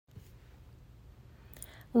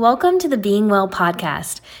Welcome to the Being Well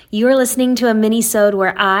podcast. You are listening to a mini-sode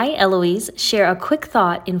where I, Eloise, share a quick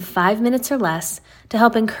thought in 5 minutes or less to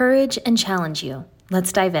help encourage and challenge you.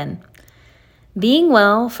 Let's dive in. Being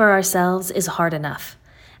well for ourselves is hard enough.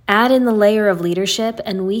 Add in the layer of leadership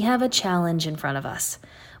and we have a challenge in front of us,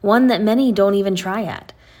 one that many don't even try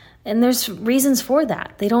at. And there's reasons for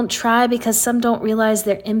that. They don't try because some don't realize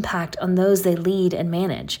their impact on those they lead and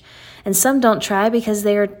manage. And some don't try because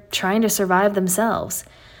they are trying to survive themselves.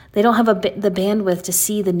 They don't have the bandwidth to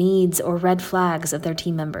see the needs or red flags of their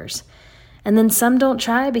team members. And then some don't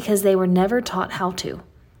try because they were never taught how to.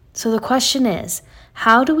 So the question is,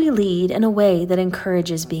 how do we lead in a way that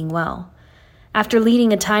encourages being well? After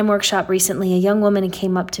leading a time workshop recently, a young woman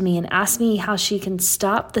came up to me and asked me how she can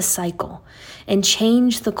stop the cycle and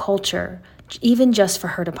change the culture, even just for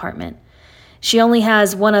her department. She only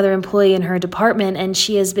has one other employee in her department, and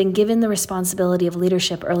she has been given the responsibility of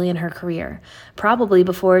leadership early in her career, probably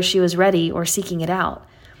before she was ready or seeking it out.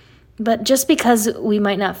 But just because we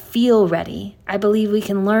might not feel ready, I believe we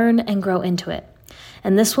can learn and grow into it.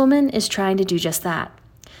 And this woman is trying to do just that.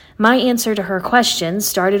 My answer to her questions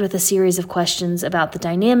started with a series of questions about the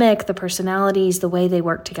dynamic, the personalities, the way they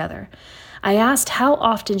work together. I asked how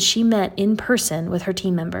often she met in person with her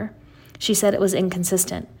team member. She said it was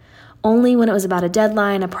inconsistent. Only when it was about a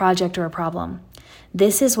deadline, a project, or a problem.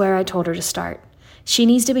 This is where I told her to start. She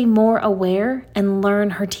needs to be more aware and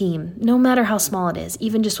learn her team, no matter how small it is,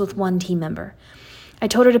 even just with one team member. I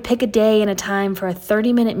told her to pick a day and a time for a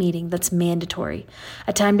 30-minute meeting that's mandatory,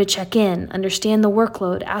 a time to check in, understand the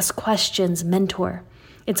workload, ask questions, mentor.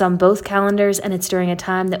 It's on both calendars, and it's during a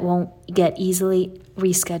time that won't get easily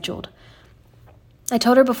rescheduled. I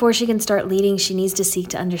told her before she can start leading, she needs to seek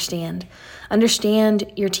to understand. Understand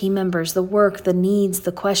your team members, the work, the needs,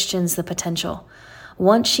 the questions, the potential.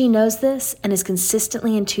 Once she knows this and is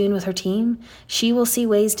consistently in tune with her team, she will see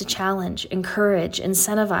ways to challenge, encourage,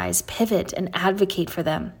 incentivize, pivot, and advocate for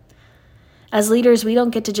them. As leaders, we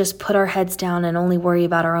don't get to just put our heads down and only worry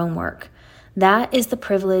about our own work. That is the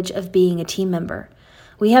privilege of being a team member.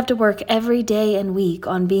 We have to work every day and week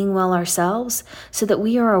on being well ourselves so that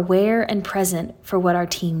we are aware and present for what our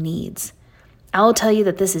team needs. I will tell you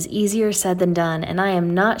that this is easier said than done, and I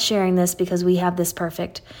am not sharing this because we have this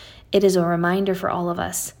perfect. It is a reminder for all of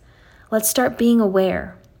us. Let's start being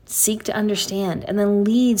aware, seek to understand, and then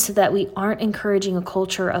lead so that we aren't encouraging a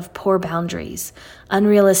culture of poor boundaries,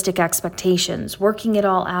 unrealistic expectations, working at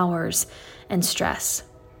all hours, and stress.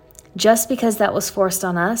 Just because that was forced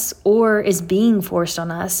on us or is being forced on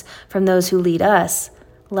us from those who lead us,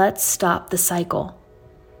 let's stop the cycle.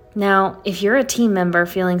 Now, if you're a team member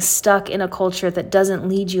feeling stuck in a culture that doesn't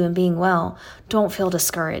lead you in being well, don't feel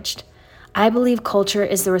discouraged. I believe culture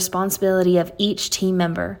is the responsibility of each team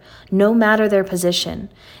member, no matter their position,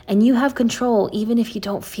 and you have control even if you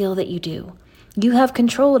don't feel that you do. You have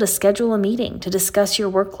control to schedule a meeting to discuss your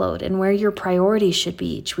workload and where your priorities should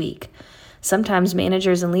be each week. Sometimes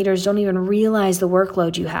managers and leaders don't even realize the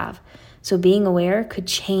workload you have, so being aware could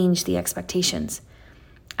change the expectations.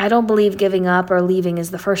 I don't believe giving up or leaving is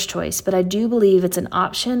the first choice, but I do believe it's an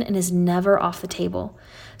option and is never off the table.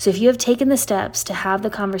 So if you have taken the steps to have the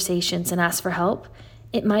conversations and ask for help,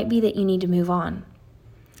 it might be that you need to move on.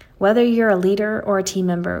 Whether you're a leader or a team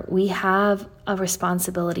member, we have a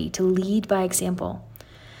responsibility to lead by example,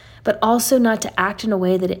 but also not to act in a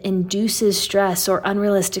way that it induces stress or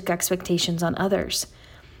unrealistic expectations on others.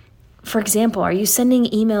 For example, are you sending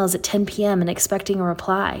emails at 10 p.m. and expecting a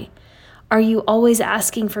reply? Are you always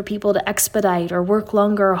asking for people to expedite or work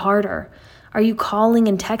longer or harder? Are you calling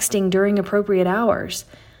and texting during appropriate hours?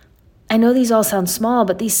 I know these all sound small,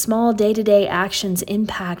 but these small day-to-day actions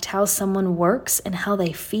impact how someone works and how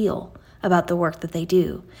they feel about the work that they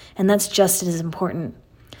do, and that's just as important.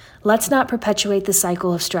 Let's not perpetuate the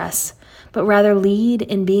cycle of stress, but rather lead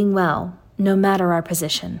in being well, no matter our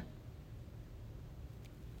position.